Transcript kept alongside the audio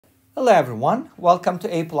Hello everyone, welcome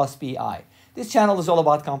to A plus BI. This channel is all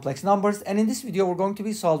about complex numbers, and in this video we're going to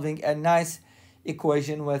be solving a nice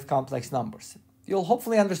equation with complex numbers. You'll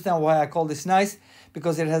hopefully understand why I call this nice,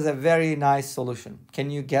 because it has a very nice solution. Can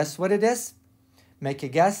you guess what it is? Make a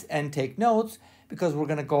guess and take notes, because we're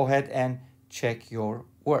going to go ahead and check your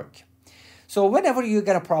work. So whenever you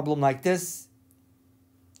get a problem like this,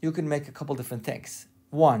 you can make a couple different things.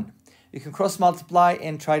 One, you can cross multiply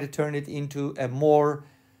and try to turn it into a more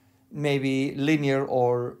maybe linear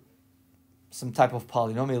or some type of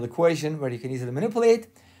polynomial equation where you can easily manipulate.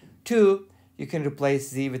 Two, you can replace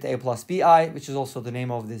z with a plus bi, which is also the name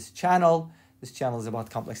of this channel. This channel is about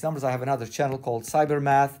complex numbers. I have another channel called Cyber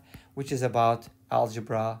Math, which is about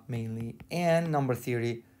algebra mainly and number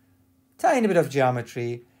theory, tiny bit of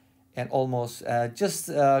geometry, and almost just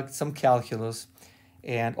some calculus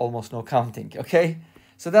and almost no counting, okay?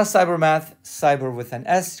 So that's Cyber Math, cyber with an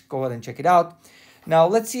S. Go ahead and check it out. Now,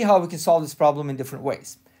 let's see how we can solve this problem in different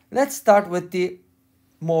ways. Let's start with the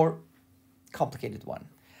more complicated one,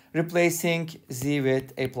 replacing z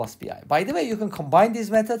with a plus bi. By the way, you can combine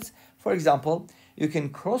these methods. For example, you can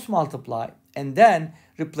cross multiply and then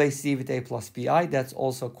replace z with a plus bi. That's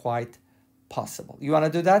also quite possible. You want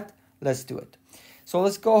to do that? Let's do it. So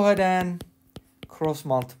let's go ahead and cross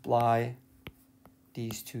multiply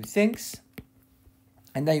these two things.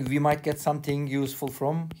 And then we might get something useful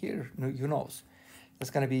from here, who knows. That's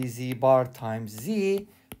going to be z bar times z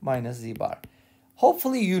minus z bar.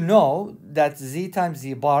 Hopefully you know that z times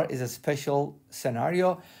z bar is a special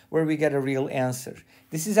scenario where we get a real answer.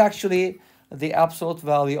 This is actually the absolute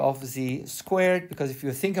value of z squared, because if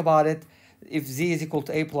you think about it, if z is equal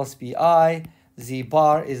to a plus bi, z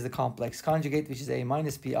bar is the complex conjugate, which is a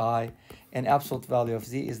minus bi, and absolute value of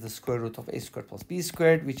z is the square root of a squared plus b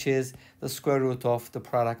squared, which is the square root of the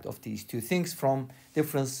product of these two things. From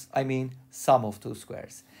difference, I mean sum of two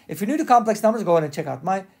squares. If you're new to complex numbers, go ahead and check out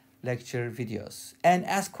my lecture videos and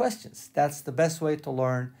ask questions. That's the best way to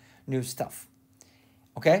learn new stuff.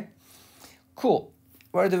 Okay, cool.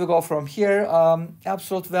 Where do we go from here?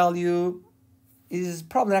 Absolute value is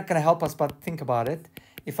probably not going to help us, but think about it.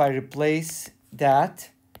 If I replace that,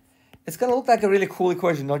 it's going to look like a really cool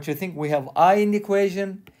equation, don't you think? We have I in the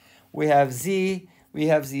equation, we have z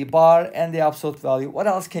bar, and the absolute value. What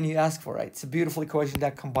else can you ask for, right? It's a beautiful equation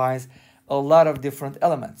that combines a lot of different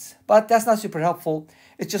elements. But that's not super helpful.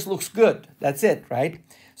 It just looks good. That's it, right?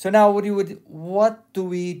 So now what do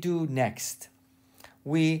we do next?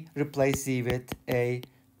 We replace z with a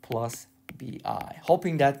plus bi,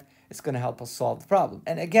 hoping that it's going to help us solve the problem.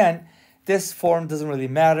 And again, this form doesn't really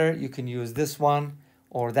matter. You can use this one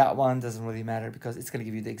or that one, doesn't really matter, because it's going to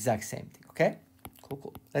give you the exact same thing, okay?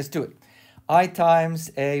 Cool. Let's do it. I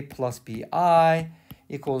times a plus bi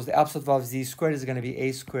equals the absolute value of z squared is going to be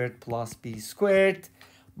a squared plus b squared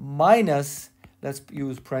minus, let's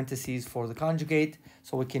use parentheses for the conjugate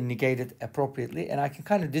so we can negate it appropriately, and I can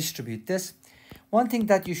kind of distribute this. One thing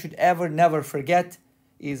that you should never forget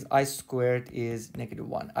is I squared is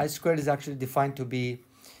 -1. I squared is actually defined to be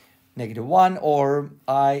 -1, or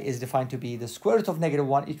I is defined to be the square root of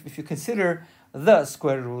 -1 if you consider the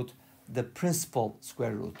square root the principal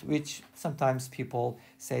square root, which sometimes people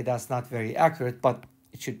say that's not very accurate, but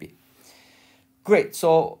it should be. Great,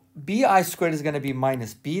 so bi squared is going to be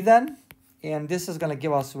minus b then, and this is going to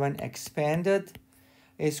give us, when expanded,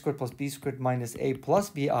 a squared plus b squared minus a plus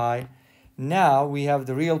bi. Now we have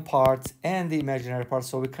the real parts and the imaginary parts,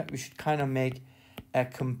 so we should kind of make a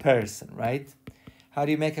comparison, right? How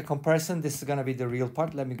do you make a comparison? This is going to be the real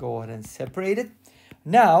part. Let me go ahead and separate it.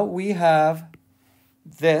 Now we have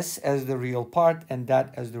this as the real part and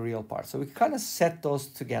that as the real part. So we kind of set those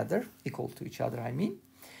together, equal to each other, I mean.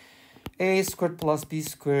 A squared plus b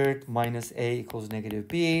squared minus a equals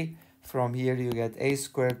 -b. From here you get a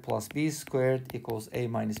squared plus b squared equals a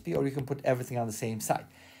minus b, or you can put everything on the same side.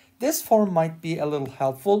 This form might be a little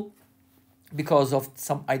helpful because of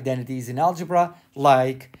some identities in algebra,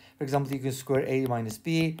 like, for example, you can square a minus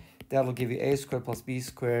b. That will give you a squared plus b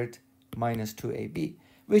squared minus 2ab,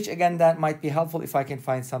 which again, that might be helpful if I can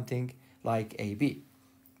find something like ab.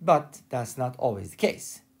 But that's not always the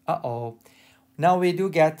case. Now we do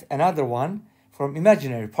get another one from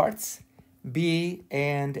imaginary parts, b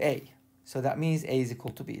and a. So that means a is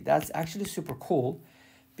equal to b. That's actually super cool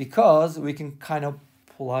because we can kind of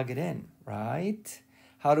plug it in, right?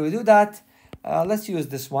 How do we do that? Let's use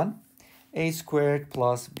this one. A squared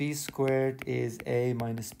plus b squared is a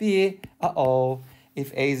minus b.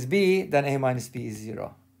 If a is b, then a minus b is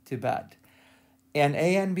 0. Too bad. And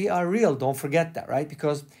a and b are real. Don't forget that, right?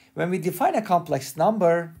 Because when we define a complex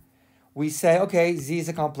number, we say, okay, z is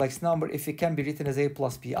a complex number if it can be written as a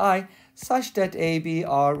plus bi, such that a, b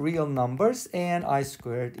are real numbers and I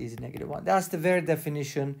squared is -1. That's the very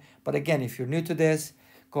definition. But again, if you're new to this,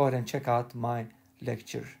 go ahead and check out my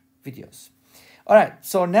lecture videos. All right,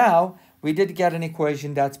 so now we did get an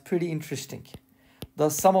equation that's pretty interesting. The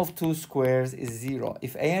sum of two squares is 0.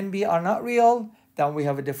 If a and b are not real, then we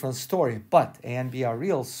have a different story. But a and b are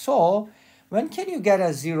real. So when can you get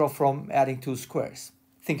a 0 from adding two squares?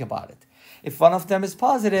 Think about it. If one of them is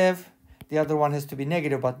positive, the other one has to be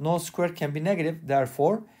negative, but no square can be negative.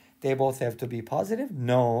 Therefore, they both have to be positive.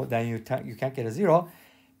 No, then you can't get a 0,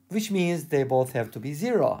 which means they both have to be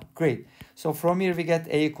 0. Great. So from here, we get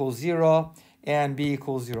a equals 0 and b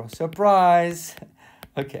equals 0. Surprise.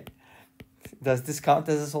 Okay. Does this count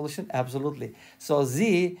as a solution? Absolutely. So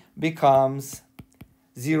z becomes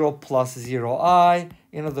 0 plus 0i.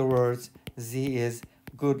 In other words, z is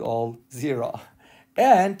good old 0.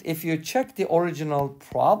 And if you check the original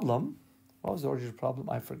problem, what was the original problem?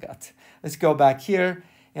 I forgot. Let's go back here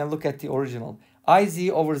and look at the original. iz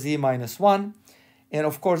over z minus 1. And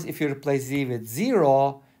of course, if you replace z with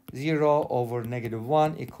 0, 0 over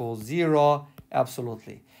 -1 equals 0.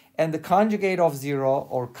 Absolutely. And the conjugate of 0,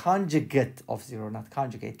 or conjugate of 0, not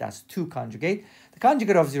conjugate, that's two conjugate. The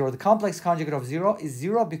conjugate of 0, the complex conjugate of 0 is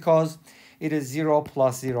 0 because it is 0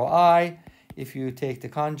 plus 0i. If you take the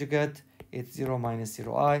conjugate, it's 0 minus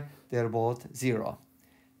 0i. They're both 0.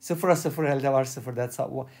 Sıfıra sıfır elde var sıfır. That's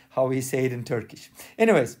how we say it in Turkish.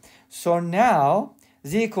 Anyways, so now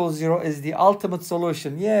z equals 0 is the ultimate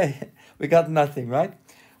solution. Yay, we got nothing, right?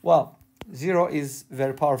 Well, 0 is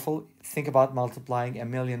very powerful. Think about multiplying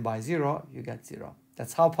 1,000,000 by 0, you get 0.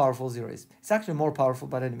 That's how powerful 0 is. It's actually more powerful,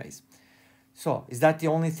 but anyways. So, is that the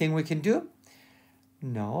only thing we can do?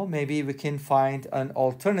 No, maybe we can find an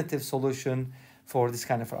alternative solution for this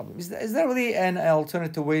kind of problem. Is there really an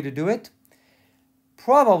alternative way to do it?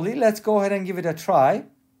 Probably. Let's go ahead and give it a try.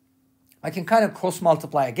 I can kind of cross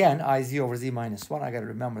multiply again, iz over z minus 1. I got to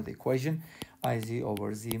remember the equation. iz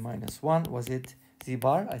over z minus 1, was it z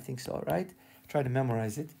bar? I think so, right? Try to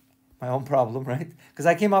memorize it. My own problem, right? Because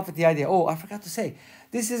I came up with the idea. Oh, I forgot to say,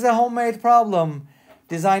 this is a homemade problem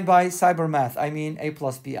designed by Cybermath. I mean,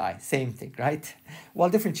 aplusbi. Same thing, right? Well,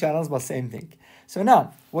 different channels, but same thing. So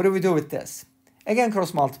now, what do we do with this? Again,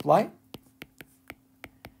 cross multiply.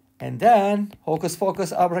 And then, hocus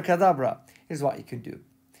pocus, abracadabra. Here's what you can do.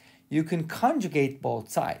 You can conjugate both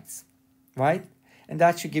sides, right? And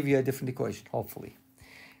that should give you a different equation, hopefully.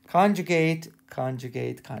 Conjugate,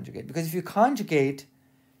 conjugate, conjugate. Because if you conjugate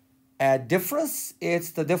a difference,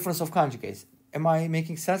 it's the difference of conjugates. Am I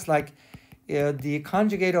making sense? Like the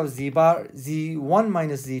conjugate of z bar, z1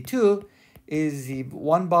 minus z2 is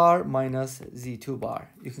z1 bar minus z2 bar.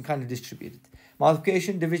 You can kind of distribute it.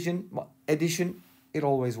 Multiplication, division, addition, it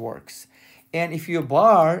always works. And if you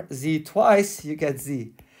bar z twice, you get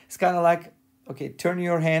z. It's kind of like, okay, turn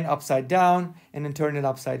your hand upside down and then turn it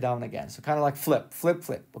upside down again. So kind of like flip, flip,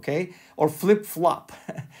 flip, okay? Or flip, flop.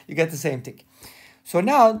 You get the same thing. So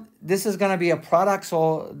now this is going to be a product.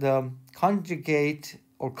 So the conjugate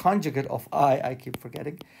or conjugate of I keep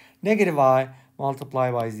forgetting, negative I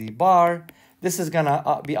multiplied by z bar. This is going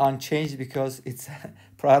to be unchanged because it's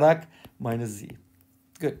product minus z.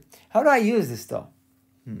 Good. How do I use this though?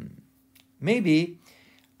 Maybe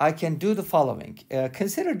I can do the following.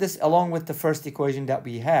 Consider this along with the first equation that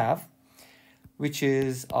we have, which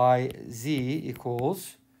is iz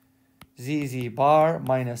equals z bar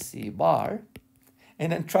minus c bar.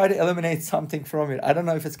 And then try to eliminate something from it. I don't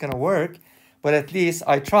know if it's going to work, but at least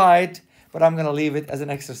I tried. But I'm going to leave it as an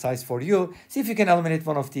exercise for you. See if you can eliminate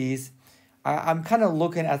one of these. I'm kind of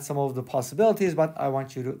looking at some of the possibilities, but I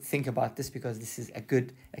want you to think about this because this is a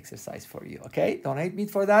good exercise for you, okay? Don't hate me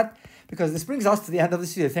for that, because this brings us to the end of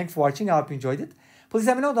this video. Thanks for watching. I hope you enjoyed it. Please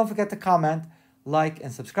let me know. Don't forget to comment, like,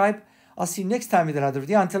 and subscribe. I'll see you next time with another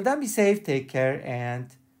video. Until then, be safe, take care, and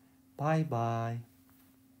bye-bye.